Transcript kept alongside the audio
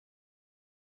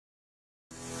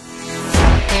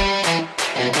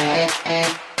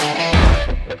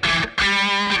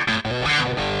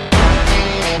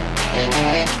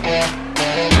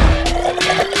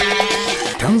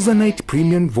Tanzanite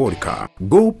Premium Vodka.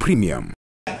 Go Premium.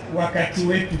 Wakati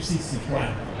wetu sisi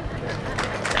Pwani.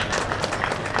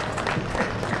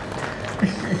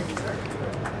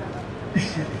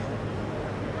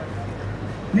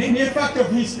 Ni fact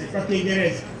of history kwa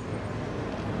Kiingereza.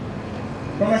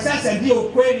 Kwa sasa ndio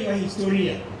ukweli wa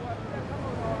historia.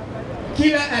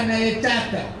 Kila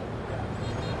anayetaka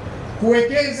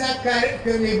kuwekeza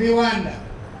kwenye viwanda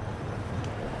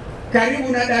karibu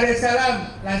na Dar es Salaam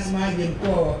lazima aje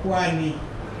mkoa wa Pwani.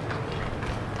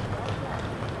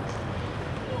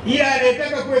 Ila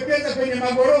anayetaka kuwekeza kwenye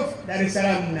magorofa, Dar es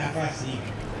Salaam nafasi hii.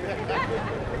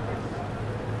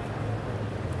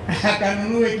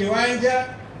 Akanunue kiwanja,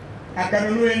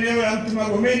 akanunue eneo la mtu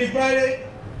Magomeni pale,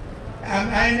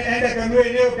 aenda kanunue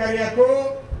eneo Kariakoo.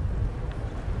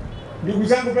 Ndugu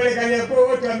zangu pale Kariakoo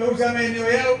wote wameuza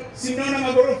maeneo yao, si mnaona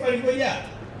magorofa yaliyojaa.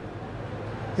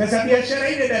 Sasa biashara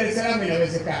ile Dar es Salaam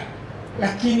inawezekana,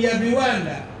 lakini ya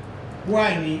viwanda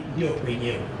Pwani ndio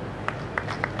kwenyewe.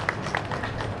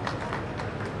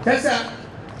 Sasa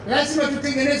lazima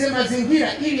tutengeneze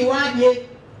mazingira ili waje.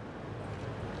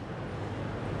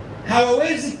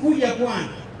 Hawawezi kuja Pwani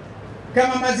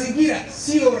kama mazingira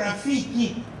sio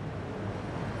rafiki.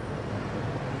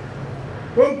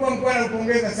 Kwa mkoa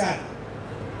nakupongeza sana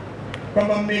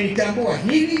kwamba mmelitambua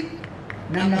hili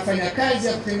na mnafanya kazi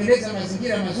ya kutengeneza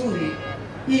mazingira mazuri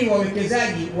ili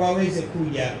wawekezaji waweze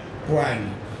kuja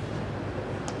Pwani.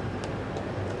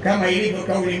 Kama ilivyo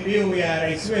kauli mbiu ya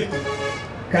rais wetu,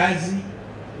 kazi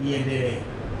iendelee.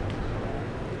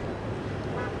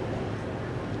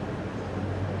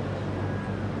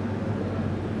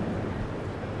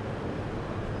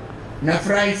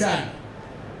 Nafurahi sana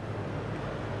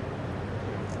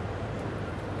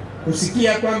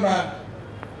kusikia kwamba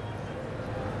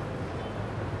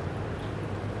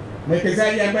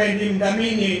mwekezaji ambaye ndiye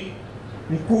mdhamini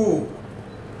mkuu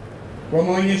wa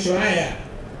maonyesho haya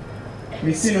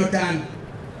ni Sinotan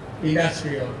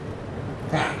Industrial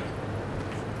Park.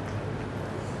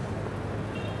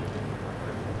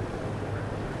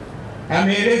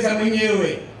 Ameeleza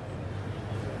mwenyewe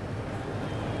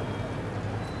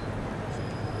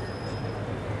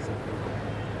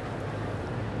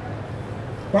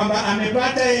kwamba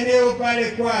amepata eneo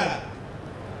pale Kwala.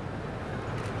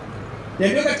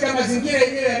 Ndio katika mazingira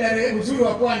yenyewe ya Dar es Salaam, uzuri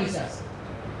wa Pwani. Sasa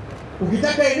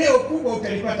ukitaka eneo kubwa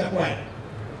utalipata Pwani.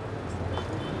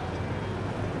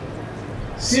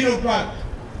 Sino Park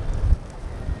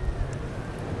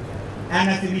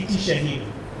anathibitisha hili.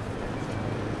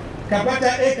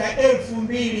 Kapata eka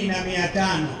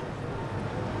 2,500.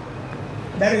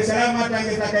 Dar es Salaam hata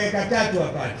angetaka eka 3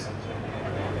 apate.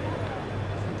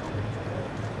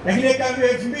 Lakini eka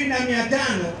 2,500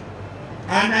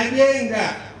 anajenga.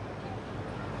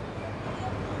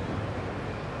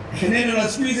 Neno la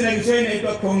siku hizi la Kiswahili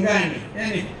inaitwa kongani,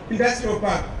 yani industrial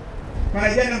park.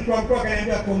 Mara jana mkuu wa mkoa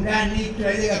akaniambia kongani,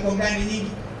 tunajenga kongani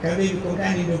nyingi. Kabibi,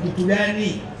 kongani ndio kitu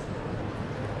gani?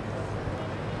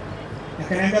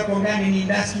 Akaniambia kongani ni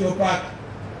industrial park.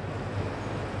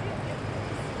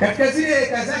 Katika zile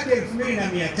eka zake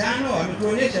 2,500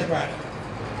 ametuonyesha pale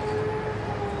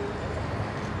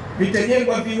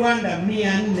vitajengwa viwanda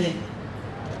 400.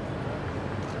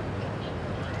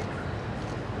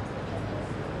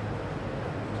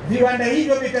 Viwanda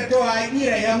hivyo vitatoa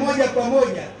ajira ya moja kwa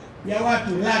moja ya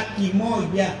watu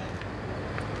 100,000.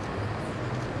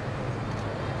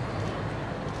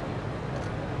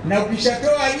 Na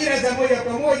ukishatoa ajira za moja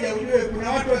kwa moja, ujue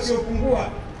kuna watu wasiopungua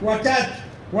 3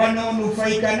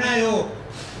 wanaonufaika nayo.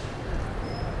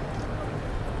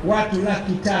 Watu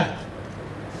 300,000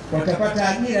 watapata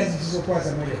ajira zisizokuwa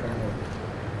za moja kwa moja.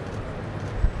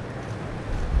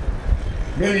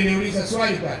 Ndio niliuliza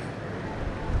swali pale,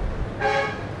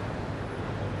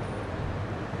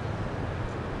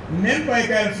 mmempa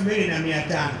eka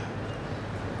 2,500,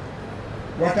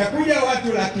 watakuja watu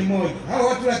 100,000. Hao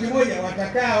watu 100,000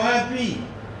 watakaa wapi?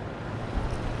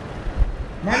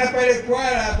 Maana pale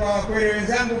Kwala kwa wakweli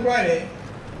wenzangu pale,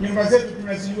 nyumba zetu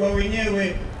tunazijua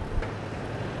wenyewe.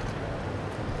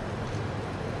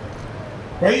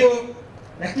 Kwa hiyo,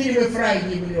 lakini nimefurahi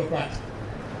jibu niliyopata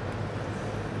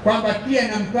kwamba pia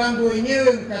na mpango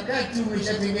wenyewe mkakati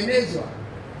umeshatengenezwa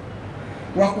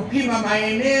wa kupima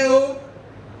maeneo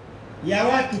ya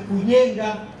watu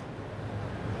kujenga.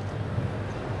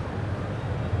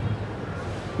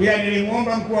 Ila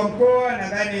nilimuomba mkuu wa mkoa,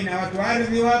 nadhani na watu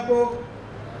ardhi wapo,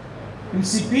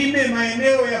 msipime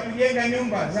maeneo ya kujenga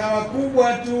nyumba za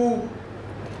wakubwa tu,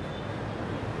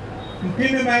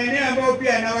 mpime maeneo ambayo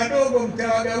pia na wadogo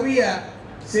mtawagawia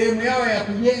sehemu yao ya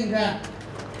kujenga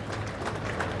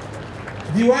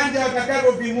viwanja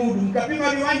watakavyo vimudu. Mkapima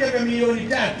viwanja vya milioni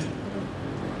 3,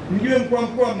 mjue mkuu wa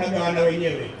mkoa mnagawana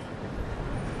wenyewe.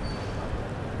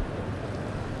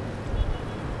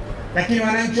 Lakini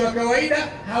wananchi wa kawaida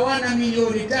hawana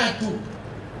milioni 3.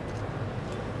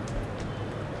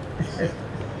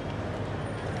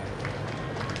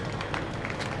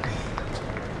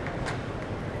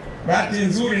 Bahati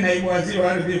nzuri naibu waziri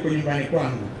wa ardhi yuko nyumbani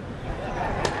kwangu.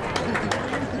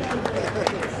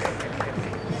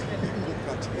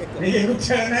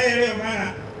 Nikikutana naye leo,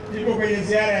 maana niko kwenye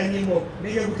ziara ya jimbo,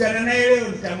 nikikutana naye leo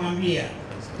nitamwambia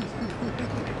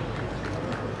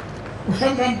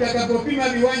kwamba mtakapopima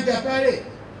viwanja pale,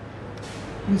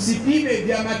 msipime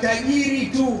vya matajiri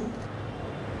tu,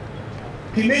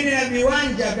 pimeni na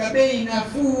viwanja vya bei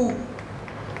nafuu,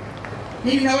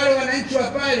 ili na wale wananchi wa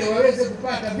pale waweze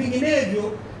kupata.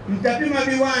 Vinginevyo mtapima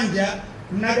viwanja,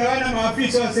 mnagawana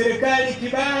maafisa wa serikali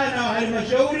Kibaha na wa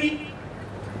halmashauri,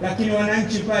 lakini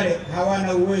wananchi pale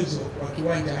hawana uwezo wa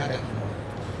kiwanja hata kimoja.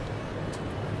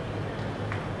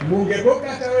 Mbunge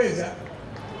Boka ataweza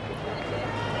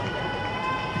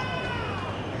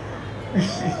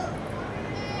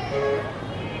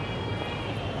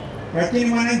lakini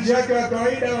mwananchi wake wa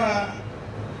kawaida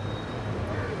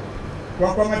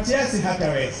kwa Matiasi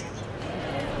hataweza.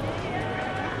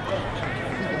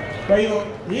 Kwa hiyo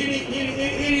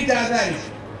hili tahadhari,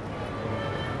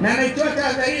 na naitoa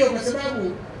tahadhari hiyo kwa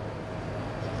sababu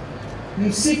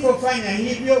msipofanya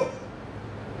hivyo,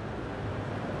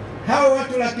 hao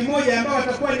watu 100,000 ambao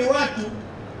watakuwa ni watu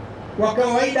wa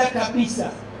kawaida kabisa,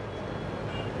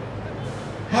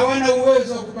 hawana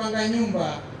uwezo wa kupanga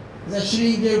nyumba za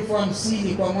shilingi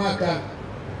 50,000 kwa mwaka.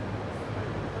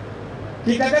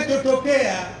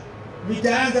 Kitakachotokea,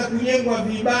 vitaanza kujengwa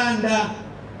vibanda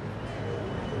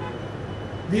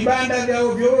vya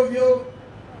ovyo ovyo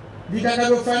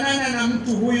vitakavyofanana na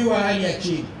mtu huyu wa hali ya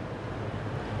chini.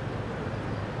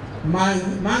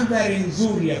 Mandhari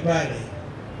nzuri ya pale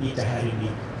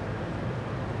itaharibika,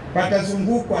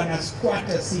 patazungukwa na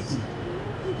squatter city.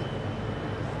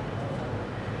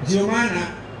 Ndio maana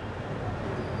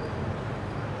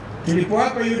tulipo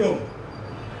hapa Yudo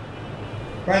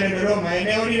pale Dodoma,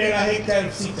 eneo lile la hekta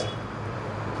 6,000,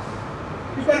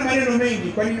 nilikuwa na maneno mengi,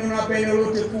 kwa nini unawapa eneo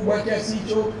lote kubwa kiasi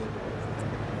hicho?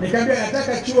 Nikamwambia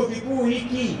nataka chuo kikuu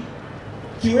hiki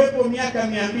kiwepo miaka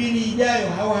 200 ijayo,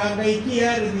 hawahangaiki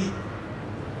ardhi.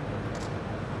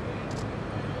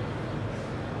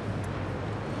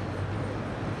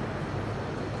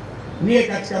 Niye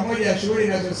katika moja ya shughuli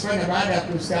ninazofanya baada ya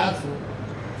kustaafu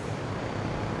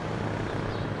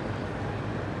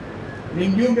ni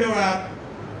mjumbe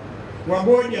wa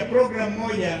bodi ya program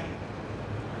moja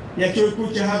ya chuo kikuu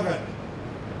cha Harvard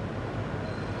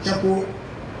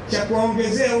cha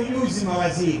kuongezea ujuzi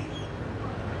mawaziri.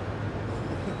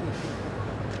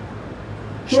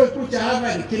 Chuo kikuu cha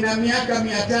Harvard kina miaka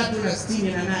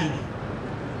 368.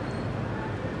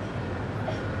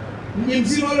 Mji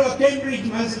mzima ule wa Cambridge,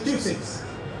 Massachusetts,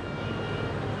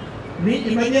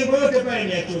 majengo yote pale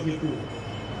ni ya chuo kikuu.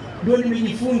 Ndio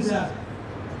nimejifunza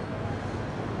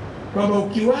kwamba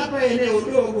ukiwapa eneo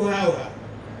dogo hawa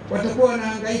watakuwa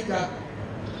wanahangaika.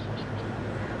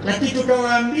 Lakini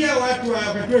tukawaambia watu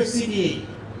wakati wa CDA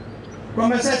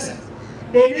kwamba sasa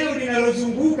eneo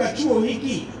linalozunguka chuo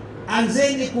hiki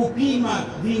anzeni kupima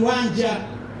viwanja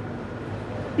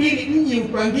ili mji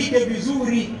upangike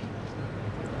vizuri.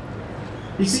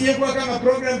 Isije kuwa kama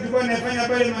program tulikuwa tunafanya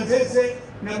pale Manzese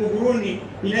na Buguruni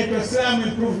inaitwa Salaam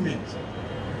improvement.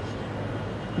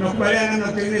 Tunakubaliana na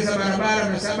kutengeneza barabara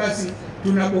na sabasi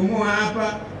tunabomoa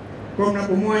hapa, kwa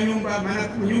mnabomoa nyumba, maana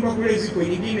nyumba kule ziko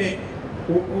nyingine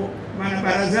maana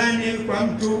barazani kwa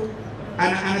mtu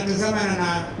anatazama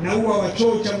na ua wa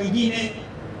choo cha mwingine,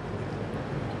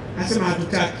 nasema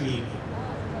hatutaki hivi.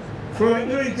 Kwa hiyo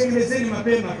hilo litengenezeni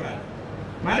mapema pale.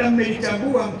 Maadamu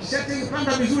mmelitambua,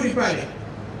 mkishatipanga vizuri pale,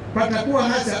 patakuwa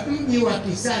hasa mji wa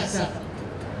kisasa,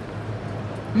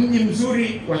 mji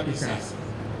mzuri wa kisasa.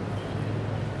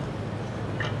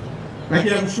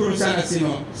 Lakini nakushukuru sana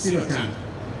Sino Tanga.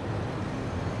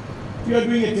 You are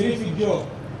doing a terrific job.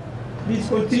 Please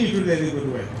continue to do the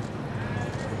good work.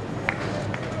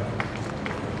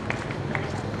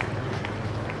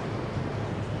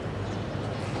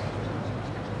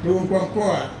 Ndugu mkuu wa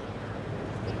mkoa,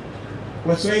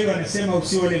 Waswahili wanasema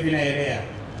usione vinaelea,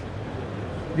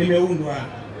 vimeundwa.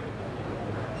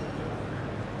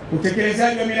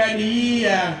 Utekelezaji wa miradi hii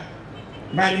ya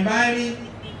mbalimbali,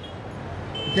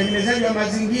 utengenezaji wa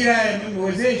mazingira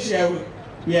yawezeshi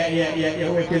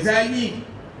ya uwekezaji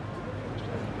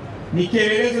ni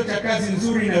kielelezo cha kazi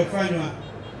nzuri inayofanywa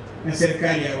na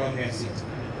serikali ya awamu ya 6.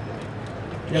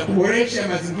 ya kuboresha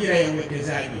mazingira ya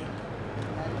uwekezaji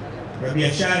wa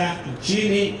biashara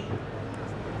nchini,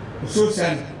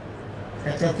 hususan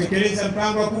katika kutekeleza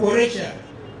mpango wa kuboresha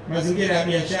mazingira ya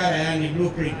biashara, yani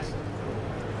blueprint.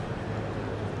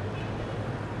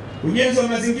 Ujenzi wa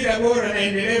mazingira bora na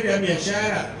endelevu ya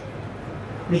biashara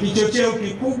ni kichocheo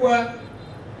kikubwa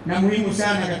na muhimu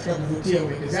sana katika kuvutia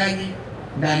uwekezaji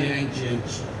ndani na nje ya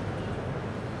nchi.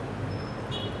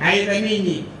 Aidha,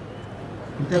 ninyi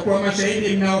mtakuwa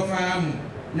mashahidi mnaofahamu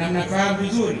na mnafahamu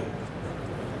vizuri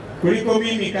kuliko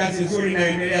mimi kazi nzuri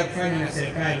inayoendelea kufanya na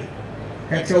serikali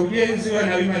katika ujenzi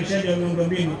na uimarishaji wa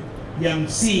miundombinu ya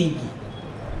msingi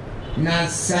na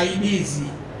saidizi,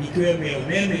 ikiwemo ya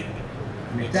umeme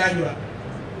umetajwa,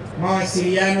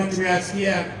 mawasiliano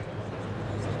tumeyasikia,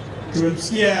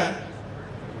 tumemsikia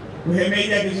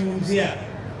Uhemeja akizungumzia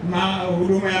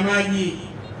huduma ya maji,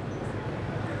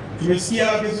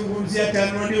 tumesikia wakizungumzia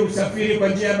TANROADS, usafiri kwa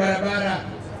njia ya barabara,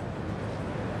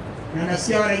 na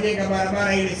nasikia wanajenga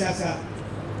barabara ile sasa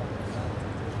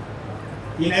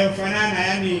inayofanana,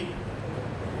 yani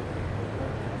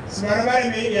si barabara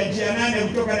ya njia 8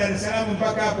 kutoka Dar es Salaam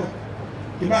mpaka hapo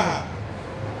Kibaha.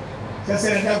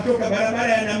 Sasa nataka kutoka barabara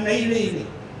ya namna ile ile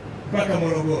mpaka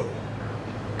Morogoro.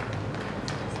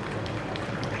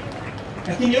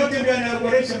 Lakini yote ndio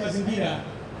yanayoboresha mazingira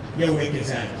ya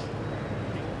uwekezaji.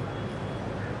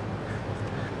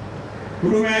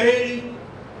 Huduma ya reli,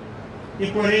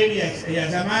 iko reli ya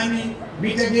zamani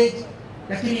meter gauge,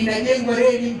 lakini inajengwa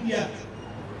reli mpya.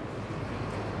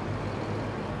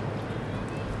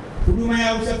 Huduma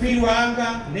ya usafiri wa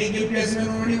anga, ndege mpya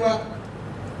zimenunuliwa,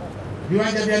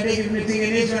 viwanja vya ndege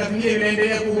vimetengenezwa na vingine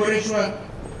vinaendelea kuboreshwa.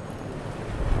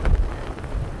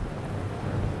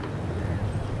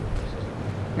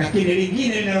 Lakini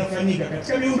lingine linalofanyika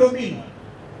katika miundombinu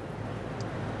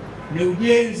ni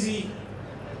ujenzi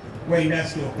wa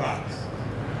industrial parks.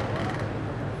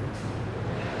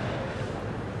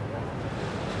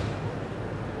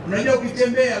 Unajua,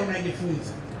 ukitembea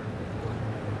unajifunza.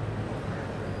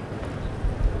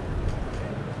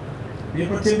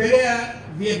 Nilipotembelea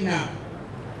Vietnam,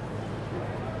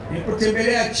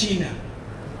 nilipotembelea China,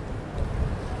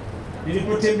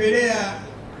 nilipotembelea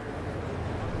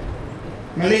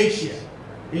Malaysia,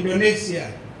 Indonesia,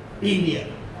 India,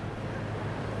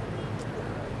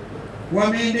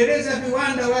 wameendeleza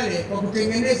viwanda wale kwa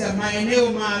kutengeneza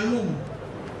maeneo maalum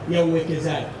ya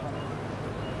uwekezaji.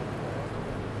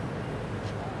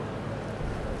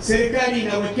 Serikali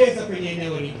inawekeza kwenye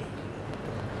eneo lile,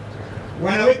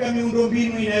 wanaweka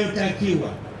miundombinu inayotakiwa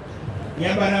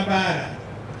ya barabara,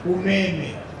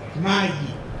 umeme,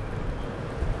 maji,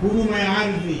 huduma ya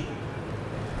ardhi,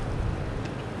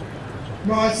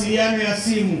 mawasiliano ya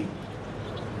simu.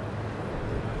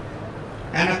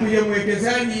 Anakuja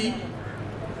mwekezaji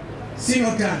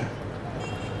Sinotan,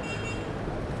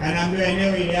 anaambiwa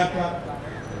eneo ile hapa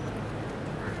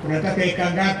unataka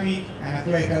eka ngapi,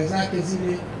 anatoa eka zake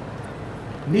zile,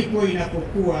 ndipo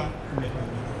inapokuwa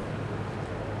umepangwa.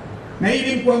 Na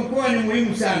hili mkuu wa mkoa ni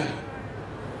muhimu sana,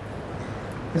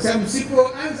 kwa sababu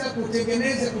msipoanza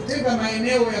kutenga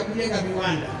maeneo ya kujenga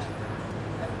viwanda,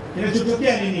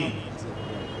 kinachotokea ni nini?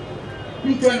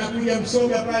 Mtu anakuja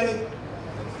Msoga pale,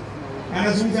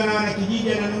 anazungumza na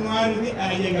wanakijiji, ananunua ardhi,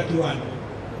 anajenga kiwanda.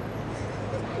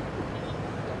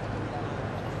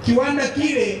 Kiwanda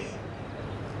kile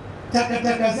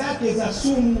takataka zake za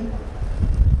sumu,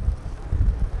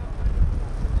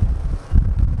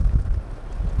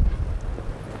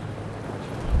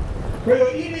 kwa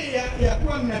hiyo ile ya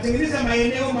kuwa mnatengeneza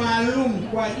maeneo maalum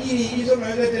kwa ajili hizo,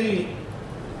 mnaweza nini,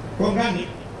 kongani.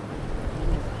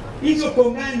 Hizo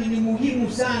kongani ni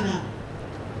muhimu sana,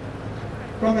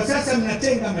 kwamba sasa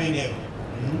mnatenga maeneo.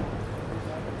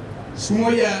 Siku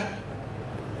moja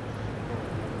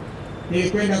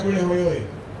nilikwenda kule Hoyoyo,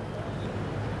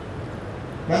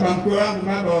 baba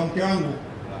wa mke wangu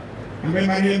ambaye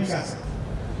marehemu sasa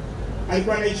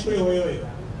alikuwa anaishi kule Hoyoyo.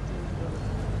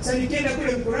 Sasa nikienda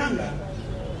kule Mkuranga,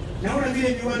 naona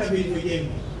vile viwanda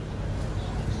vilivyojengwa,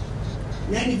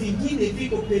 yaani vingine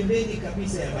viko pembeni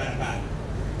kabisa ya barabara.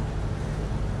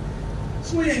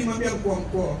 Siku moja nimwambia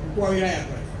mkuu wa wilaya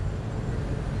pale,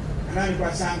 anani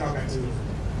kwa Sanga wakati huo,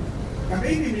 kama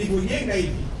hivi mlivyojenga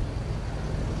hivi,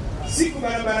 siku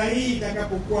barabara hii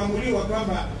itakapokuamuliwa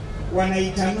kwamba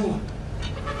wanaitanua,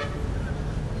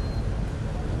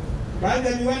 baadhi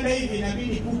ya viwanda hivi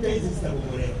inabidi kuta hizi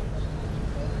zitabomolewa.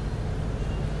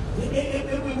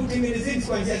 Hebu kutengenezeni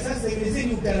kuanzia sasa,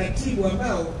 tengenezeni utaratibu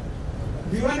ambao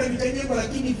viwanda vitajengwa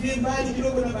lakini viwe mbali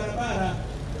kidogo na barabara.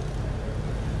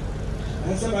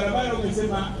 Sasa barabara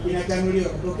umesema inatanuliwa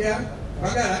kutokea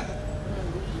Bagala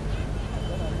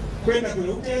kwenda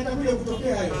kule, utakuja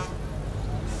kutokea hayo.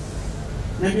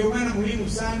 Na ndio maana muhimu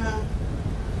sana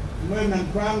mwe na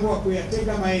mpango wa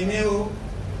kuyatenga maeneo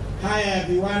haya ya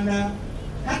viwanda,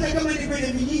 hata kama ni kwenye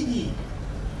vijiji.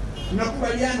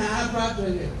 Tunakubaliana hapa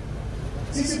tuende.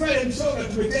 Sisi pale Msoga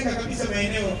tumetenga kabisa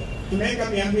maeneo, tunaweka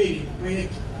 200 mwenye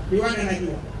viwanda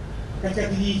najua. Katika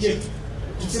kijiji chetu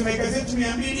tukisema eka zetu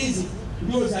 200 hizi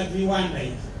ndio za viwanda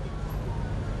hizi.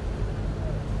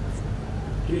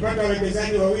 Tulipata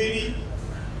wawekezaji wawili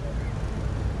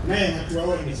naye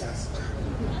hatuwaoni sasa.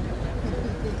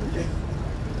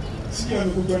 Sijui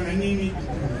wamekutwa na nini.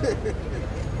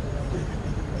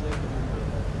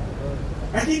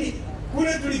 Lakini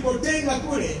kule tulipotenga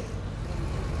kule,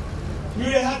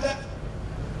 yule hata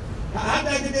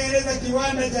akitengeneza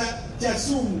kiwanda cha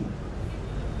sumu,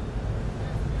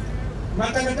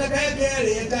 matakataka yake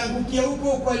yale yataangukia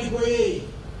huko aliko yeye.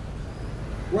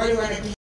 Wale wana